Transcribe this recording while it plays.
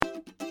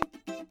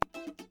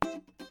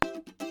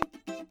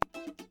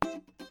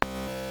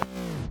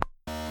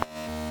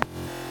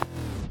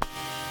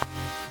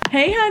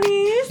Hey,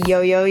 honeys.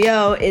 Yo, yo,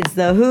 yo, it's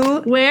the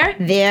Who, Where?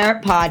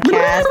 Their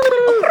podcast.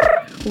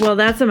 Well,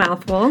 that's a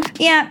mouthful.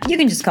 Yeah, you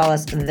can just call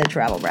us the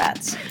Travel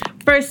Brats.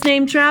 First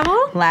name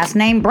Travel. Last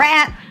name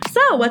Brat.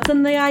 So, what's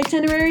on the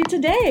itinerary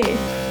today?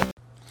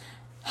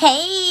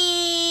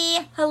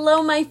 Hey!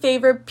 Hello, my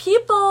favorite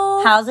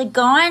people. How's it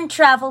going,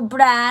 Travel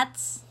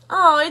Brats?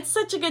 Oh, it's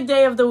such a good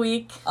day of the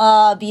week.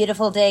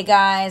 Beautiful day,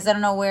 guys. I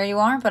don't know where you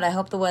are, but I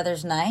hope the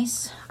weather's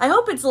nice. I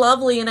hope it's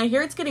lovely, and I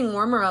hear it's getting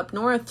warmer up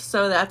north,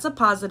 so that's a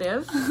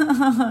positive.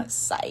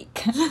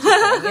 Psych.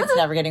 It's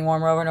never getting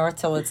warmer over north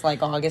till it's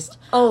like August.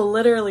 Oh,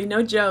 literally,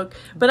 no joke.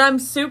 But I'm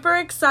super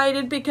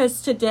excited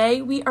because today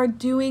we are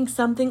doing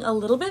something a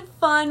little bit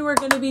fun. We're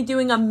going to be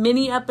doing a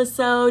mini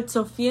episode.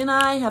 Sophia and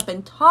I have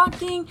been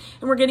talking,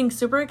 and we're getting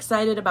super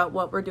excited about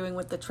what we're doing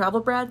with the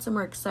Travel Brats, and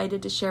we're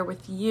excited to share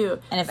with you.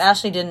 And if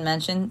Ashley didn't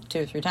mention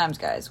 2 or 3 times,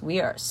 guys, we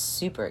are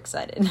super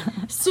excited.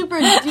 Super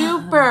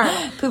duper.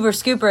 Pooper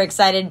scooper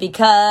excited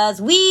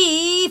because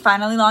we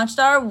finally launched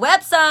our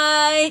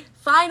website.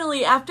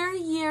 Finally, after a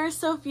year,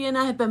 Sophia and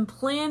I have been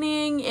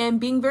planning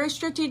and being very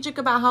strategic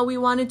about how we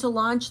wanted to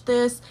launch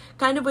this.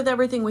 Kind of with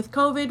everything with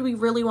COVID, we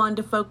really wanted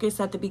to focus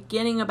at the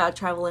beginning about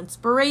travel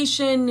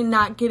inspiration and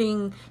not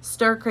getting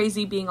stir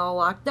crazy being all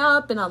locked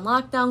up and on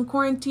lockdown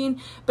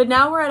quarantine. But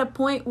now we're at a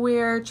point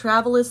where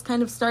travel is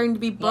kind of starting to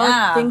be booked.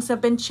 Yeah. Things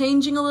have been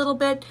changing a little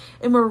bit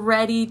and we're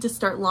ready to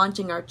start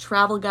launching our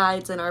travel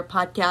guides and our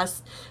podcasts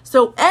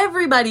so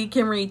everybody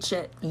can reach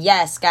it.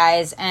 Yes,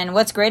 guys. And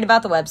what's great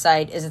about the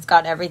website is it's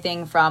got everything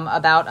from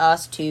about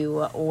us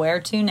to where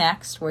to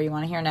next, where you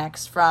want to hear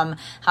next, from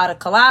how to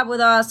collab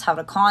with us, how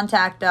to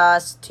contact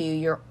us, to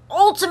your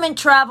ultimate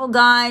travel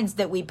guides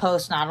that we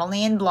post not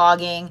only in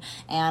blogging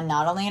and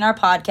not only in our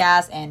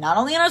podcast and not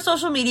only in our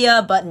social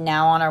media, but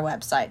now on our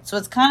website. So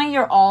it's kind of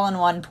your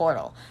all-in-one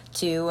portal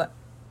to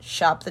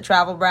shop the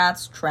Travel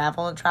Brats,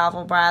 travel the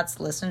Travel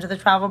Brats, listen to the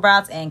Travel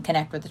Brats, and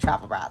connect with the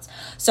Travel Brats.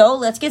 So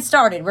let's get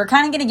started. We're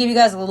kind of going to give you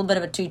guys a little bit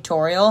of a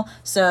tutorial.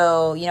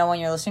 So, you know, when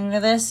you're listening to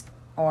this,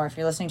 or if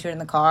you're listening to it in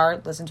the car,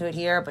 listen to it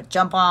here, but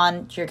jump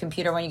on to your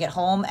computer when you get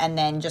home and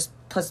then just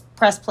press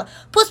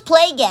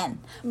play again.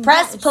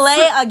 Press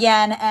play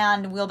again,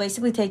 and we'll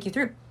basically take you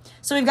through.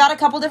 So we've got a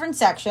couple different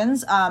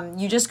sections.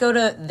 You just go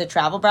to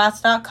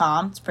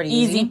thetravelbrats.com. It's pretty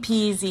easy.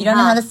 Peasy. You don't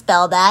know how to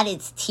spell that?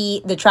 It's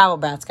the Travel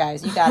Brats,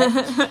 guys. You got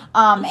it.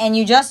 And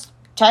you just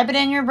type it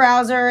in your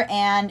browser,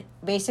 and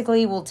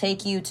basically will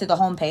take you to the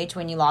homepage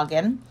when you log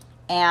in.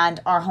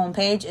 And our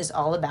homepage is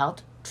all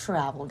about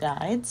travel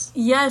guides.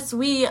 Yes,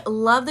 we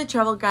love the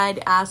travel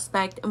guide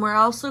aspect, and we're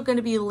also going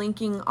to be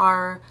linking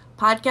our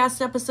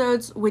podcast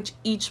episodes with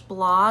each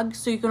blog,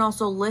 so you can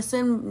also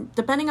listen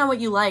depending on what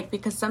you like,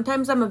 because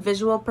sometimes I'm a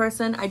visual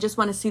person. I just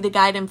want to see the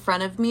guide in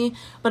front of me,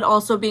 but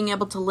also being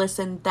able to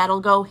listen,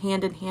 that'll go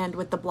hand in hand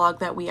with the blog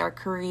that we are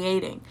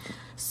creating.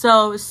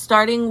 So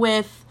starting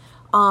with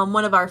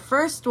one of our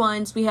first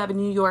ones, we have a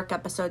New York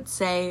episode,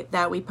 say,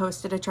 that we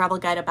posted a travel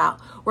guide about.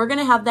 We're going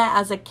to have that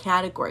as a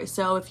category.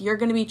 So if you're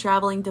going to be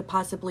traveling to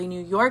possibly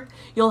New York,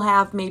 you'll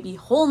have maybe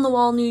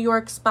hole-in-the-wall New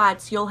York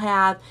spots. You'll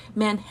have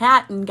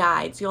Manhattan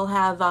guides. You'll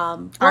have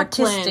Brooklyn.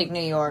 Artistic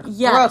New York.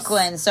 Yes.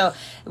 Brooklyn. So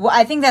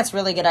I think that's a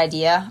really good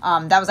idea.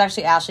 That was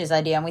actually Ashley's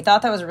idea, and we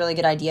thought that was a really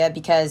good idea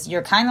because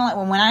you're kind of like,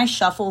 when I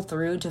shuffle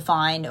through to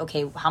find,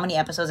 okay, how many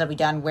episodes have we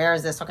done? Where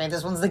is this? Okay,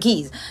 this one's the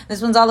Keys.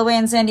 This one's all the way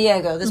in San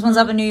Diego. This one's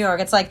up in New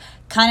York. It's like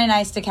kind of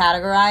nice to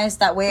categorize.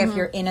 That way, if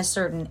you're in a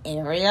certain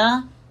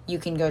area, you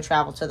can go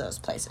travel to those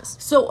places.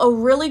 So a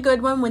really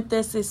good one with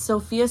this is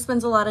Sophia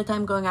spends a lot of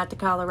time going out to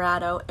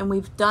Colorado, and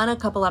we've done a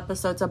couple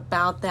episodes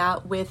about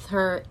that with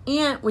her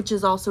aunt, which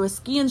is also a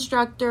ski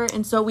instructor.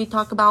 And so we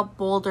talk about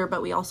Boulder,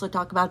 but we also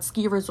talk about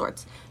ski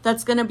resorts.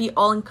 That's going to be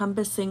all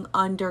encompassing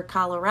under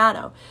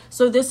Colorado.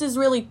 So this is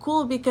really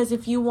cool because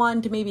if you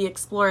want to maybe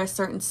explore a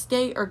certain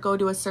state or go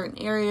to a certain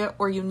area,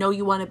 or you know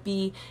you want to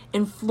be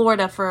in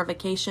Florida for a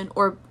vacation,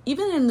 or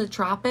even in the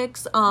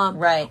tropics,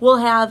 right, we'll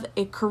have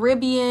a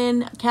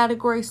Caribbean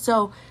category.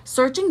 So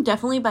searching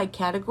definitely by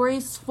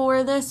categories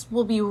for this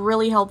will be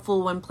really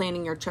helpful when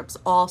planning your trips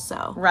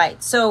also.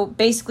 Right. So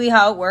basically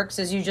how it works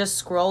is you just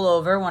scroll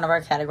over one of our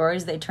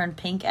categories. They turn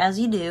pink as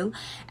you do.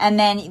 And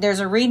then there's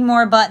a read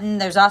more button.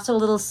 There's also a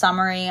little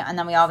summary. And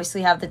then we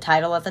obviously have the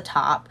title at the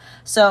top.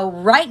 So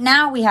right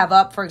now we have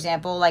up, for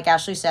example, like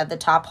Ashley said, the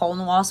top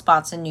hole-in-the-wall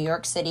spots in New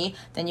York City.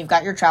 Then you've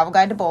got your travel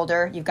guide to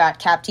Boulder. You've got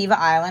Captiva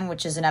Island,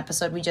 which is an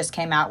episode we just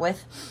came out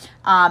with.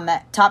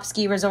 Top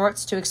ski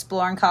resorts to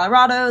explore in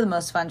Colorado, the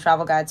most fun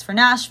travel guides for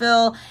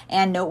Nashville,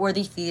 and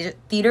noteworthy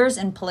theaters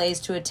and plays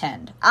to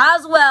attend,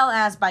 as well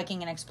as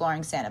biking and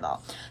exploring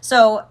Sanibel.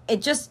 So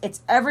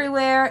it's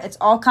everywhere. It's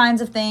all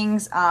kinds of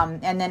things.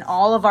 And then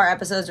all of our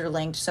episodes are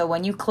linked. So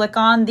when you click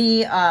on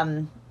the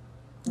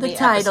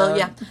title,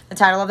 episode, the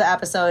title of the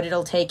episode,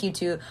 it'll take you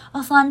to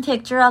a fun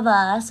picture of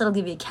us. It'll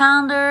give you a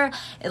calendar.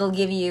 It'll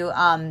give you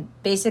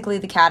basically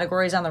the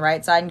categories on the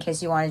right side in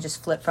case you want to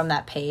just flip from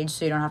that page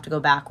so you don't have to go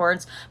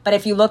backwards. But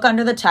if you look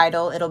under the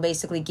title, it'll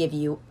basically give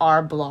you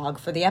our blog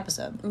for the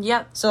episode.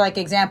 Yep. So like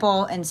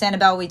example, in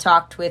Sanibel we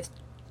talked with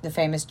the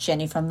famous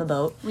Jenny from the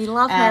boat. We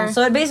love and her.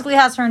 So it basically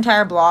has her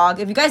entire blog.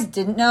 If you guys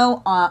didn't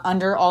know,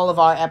 under all of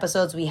our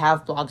episodes, we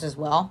have blogs as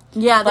well.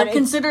 Yeah, they're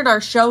considered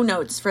our show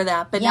notes for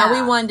that. But now we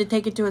Yeah. wanted to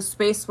take it to a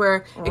space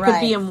where it could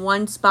be in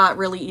one spot,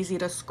 really easy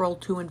to scroll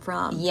to and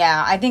from.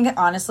 Yeah, I think,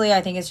 honestly,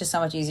 it's just so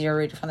much easier to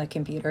read it from the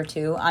computer,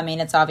 too. I mean,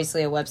 it's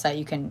obviously a website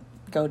you can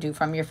go to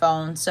from your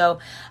phone. So,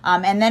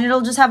 and then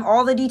it'll just have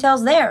all the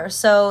details there.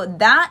 So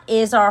that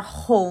is our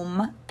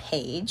home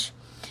page.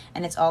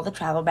 And it's all the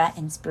Travel Brat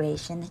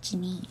inspiration that you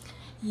need.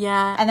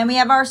 Yeah. And then we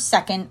have our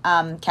second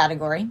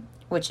category,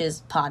 which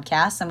is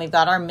podcasts. And we've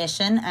got our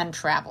mission and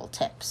travel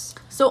tips.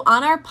 So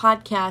on our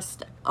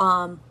podcast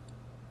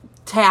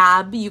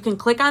tab, you can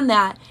click on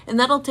that, and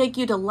that'll take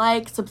you to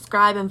like,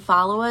 subscribe, and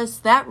follow us.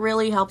 That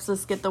really helps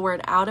us get the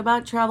word out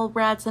about Travel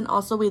Brats. And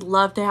also, we'd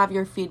love to have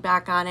your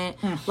feedback on it.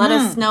 Let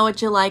us know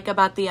what you like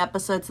about the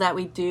episodes that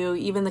we do.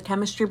 Even the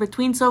chemistry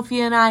between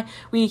Sophia and I,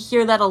 we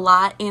hear that a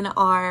lot in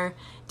our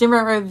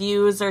different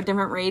reviews or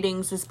different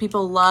ratings, is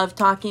people love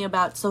talking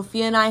about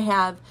Sophia and I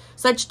have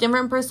such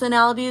different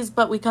personalities,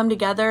 but we come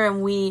together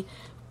and we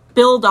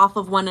build off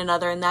of one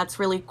another, and that's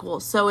really cool.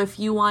 So if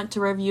you want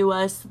to review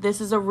us, this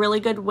is a really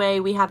good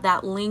way. We have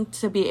that link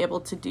to be able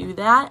to do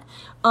that.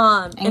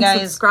 And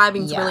guys,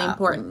 subscribing is really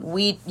important.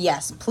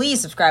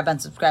 Please subscribe,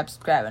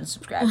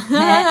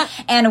 unsubscribe.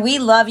 And we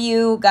love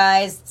you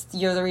guys.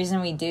 You're the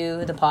reason we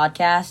do the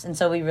podcast, and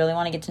so we really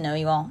want to get to know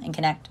you all and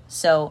connect.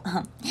 So,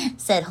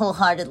 said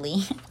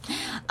wholeheartedly.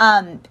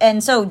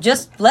 And so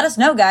just let us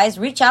know, guys.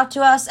 Reach out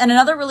to us. And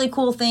another really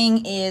cool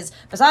thing is,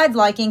 besides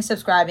liking,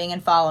 subscribing,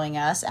 and following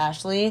us,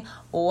 Ashley,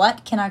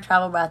 what can our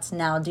Travel Brats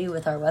now do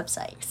with our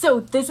website? So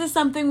this is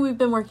something we've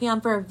been working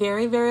on for a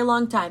very, very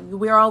long time.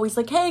 We're always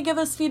like, hey, give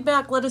us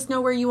feedback. Let us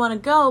know where you want to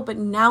go. But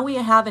now we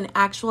have an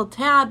actual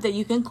tab that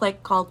you can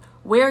click called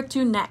Where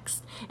to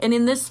Next. And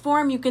in this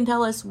form, you can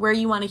tell us where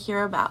you want to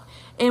hear about.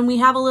 And we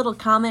have a little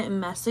comment and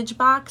message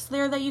box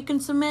there that you can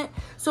submit.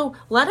 So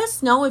let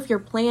us know if you're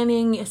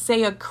planning,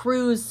 say, a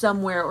cruise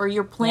somewhere, or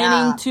you're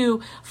planning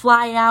to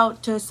fly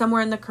out to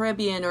somewhere in the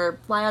Caribbean or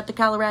fly out to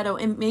Colorado.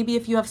 And maybe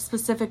if you have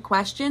specific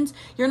questions,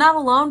 you're not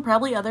alone.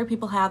 Probably other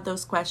people have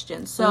those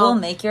questions. So we'll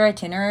make your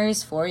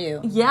itineraries for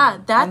you. Yeah,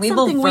 that's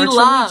something we love. We will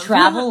virtually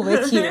travel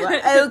with you.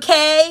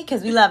 Okay?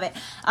 Because we love it.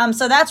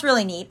 So that's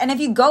really neat. And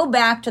if you go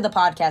back to the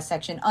podcast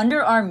section,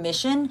 under our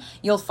mission,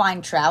 you'll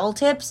find travel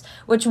tips,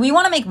 which we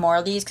want to make more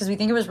of these because we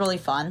think it was really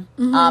fun.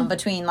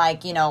 Between,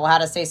 like, you know, how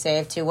to stay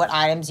safe to what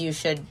items you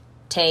should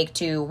take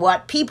to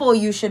what people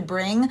you should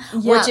bring.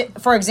 Which,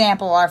 for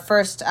example, our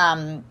first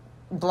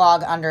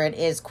blog under it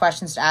is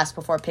questions to ask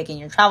before picking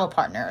your travel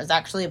partner. It's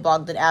actually a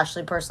blog that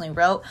Ashley personally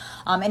wrote,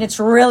 and it's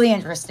really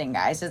interesting,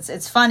 guys.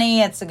 It's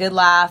funny, it's a good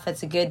laugh,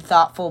 it's a good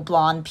thoughtful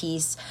blonde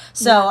piece.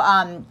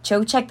 So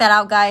go check that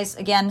out, guys.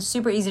 Again,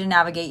 super easy to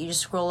navigate. You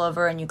just scroll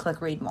over and you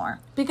click read more.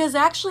 Because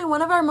actually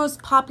one of our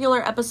most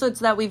popular episodes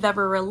that we've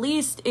ever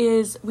released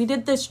is we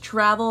did this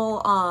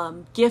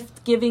travel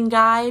gift giving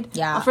guide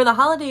for the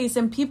holidays,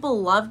 and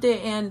people loved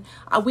it. And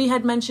we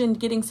had mentioned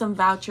getting some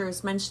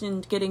vouchers,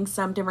 mentioned getting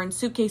some different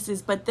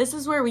suitcases, but this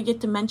is where we get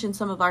to mention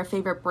some of our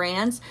favorite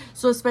brands.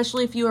 So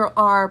especially if you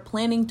are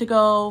planning to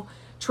go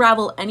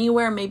travel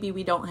anywhere, maybe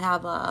we don't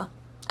have a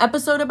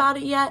episode about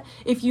it yet.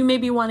 If you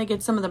maybe want to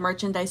get some of the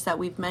merchandise that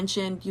we've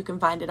mentioned, you can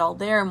find it all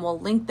there, and we'll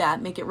link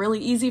that. Make it really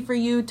easy for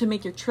you to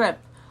make your trip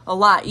a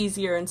lot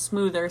easier and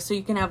smoother, so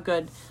you can have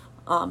good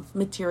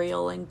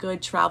material and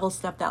good travel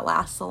stuff that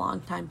lasts a long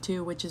time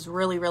too, which is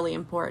really, really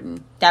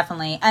important.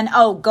 Definitely. And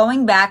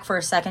going back for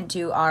a second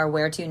to our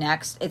Where to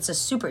Next, it's a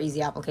super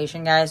easy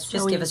application, guys.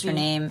 Just give us your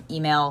name,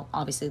 email,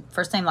 obviously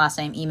first name, last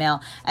name,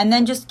 email, and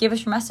then just give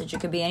us your message. It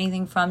could be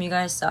anything from you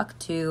guys suck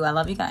to I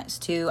love you guys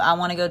to I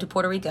want to go to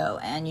Puerto Rico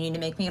and you need to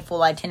make me a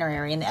full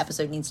itinerary, and the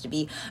episode needs to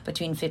be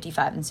between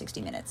 55 and 60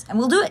 minutes, and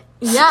we'll do it.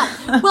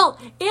 Yeah. Well,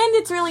 and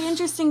it's really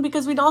interesting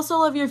because we'd also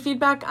love your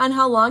feedback on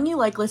how long you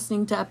like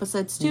listening to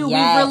episodes too.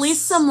 Yes. We've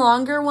released some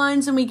longer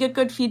ones, and we get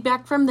good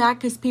feedback from that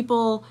because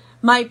people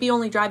might be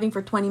only driving for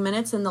 20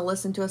 minutes, and they'll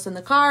listen to us in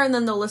the car, and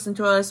then they'll listen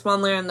to us while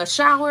they're in the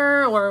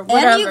shower or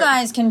whatever. And you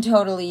guys can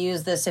totally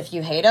use this if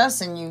you hate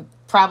us, and you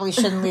probably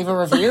shouldn't leave a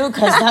review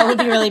because that would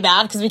be really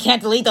bad because we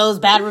can't delete those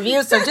bad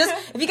reviews. So just,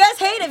 if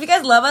you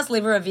guys love us,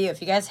 leave a review.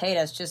 If you guys hate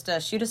us, just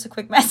shoot us a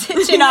quick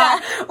message in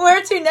our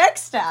Where to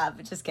Next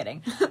tab. Just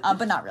kidding.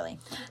 But not really.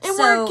 And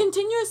we're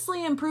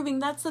continuously improving.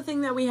 That's the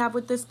thing that we have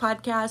with this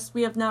podcast.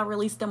 We have now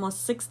released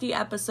almost 60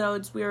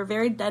 episodes. We are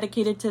very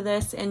dedicated to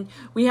this, and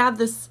we have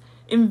this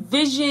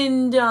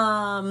envisioned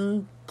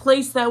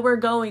place that we're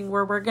going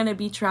where we're going to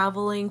be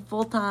traveling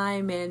full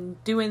time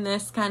and doing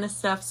this kind of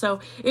stuff. So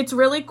it's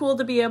really cool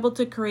to be able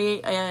to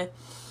create a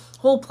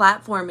whole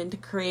platform and to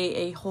create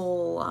a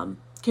whole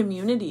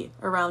community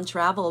around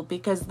travel,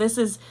 because this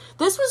was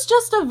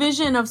just a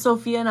vision of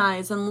Sophia and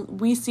I's, and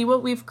we see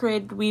what we've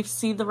created. We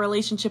see the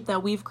relationship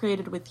that we've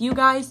created with you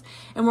guys,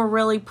 and we're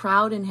really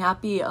proud and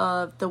happy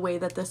of the way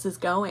that this is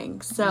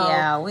going. So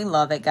yeah, we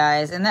love it,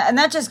 guys. And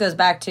that just goes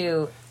back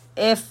to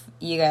if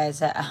you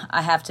guys,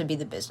 I have to be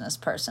the business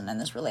person in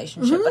this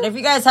relationship, but if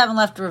you guys haven't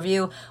left a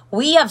review,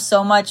 we have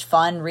so much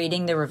fun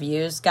reading the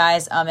reviews,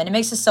 guys, and it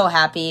makes us so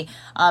happy.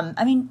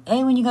 I mean,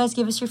 A, when you guys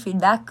give us your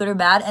feedback, good or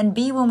bad, and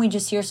B, when we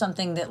just hear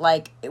something that,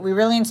 like, we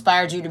really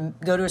inspired you to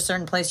go to a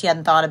certain place you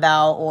hadn't thought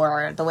about,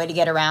 or the way to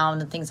get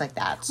around and things like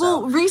that. So.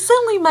 Well,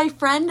 recently my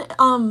friend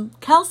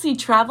Kelsey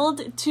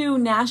traveled to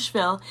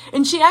Nashville,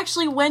 and she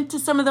actually went to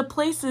some of the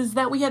places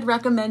that we had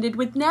recommended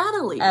with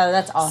Natalie. Oh,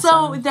 that's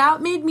awesome. So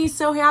that made me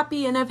so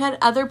happy, and I've had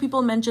other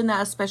people mention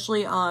that,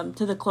 especially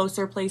to the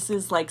closer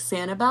places like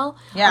Sanibel.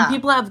 Yeah. And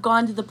people have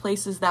gone to the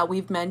places that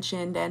we've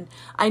mentioned, and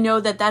I know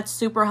that that's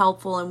super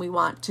helpful, and we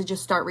want to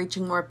just start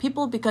reaching more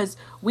people because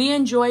we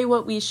enjoy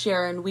what we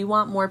share, and we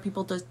want more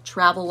people to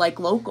travel like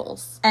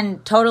locals.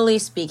 And totally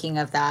speaking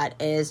of that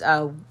is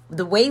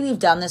the way we've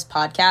done this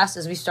podcast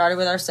is we started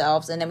with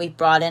ourselves, and then we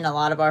brought in a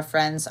lot of our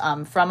friends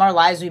from our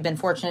lives. We've been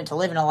fortunate to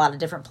live in a lot of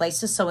different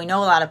places, so we know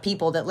a lot of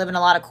people that live in a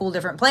lot of cool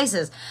different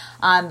places.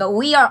 But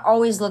we are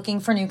always looking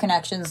for new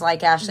connections,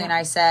 like Ashley and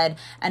I said,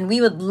 and we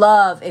would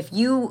love if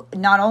you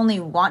not only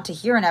want to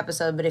hear an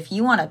episode, but if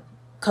you want to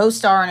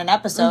co-star in an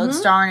episode,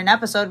 star in an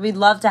episode, we'd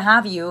love to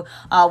have you,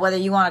 whether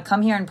you want to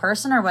come here in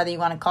person or whether you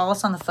want to call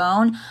us on the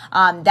phone.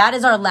 That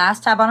is our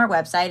last tab on our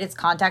website. It's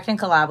contact and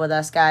collab with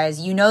us,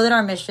 guys. You know that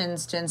our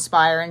mission's to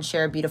inspire and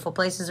share beautiful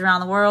places around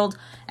the world,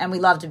 and we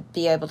love to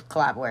be able to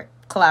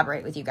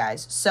collaborate with you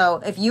guys.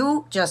 So if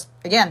you just,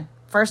 again,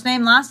 first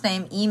name, last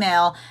name,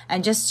 email,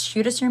 and just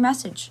shoot us your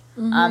message.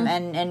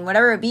 And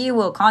whatever it be,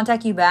 we'll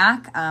contact you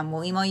back.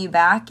 We'll email you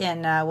back,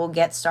 and we'll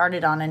get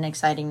started on an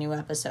exciting new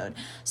episode.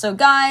 So,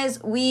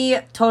 guys, we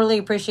totally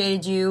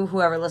appreciated you,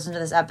 whoever listened to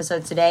this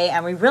episode today,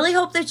 and we really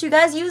hope that you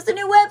guys use the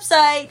new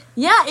website.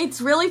 Yeah,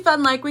 it's really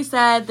fun. Like we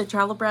said,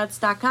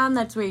 thetravelbrats.com.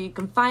 That's where you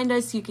can find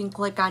us. You can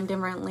click on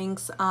different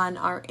links on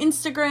our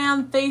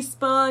Instagram,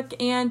 Facebook,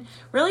 and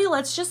really,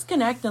 let's just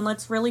connect and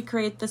let's really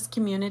create this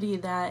community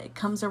that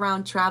comes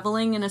around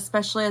traveling. And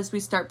especially as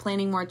we start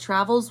planning more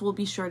travels, we'll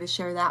be sure to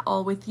share that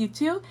all with you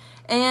too.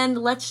 And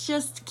let's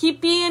just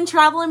keep being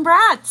traveling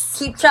brats.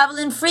 Keep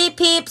traveling free,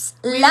 peeps.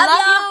 Love love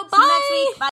you. you. See you next Bye. week. Bye.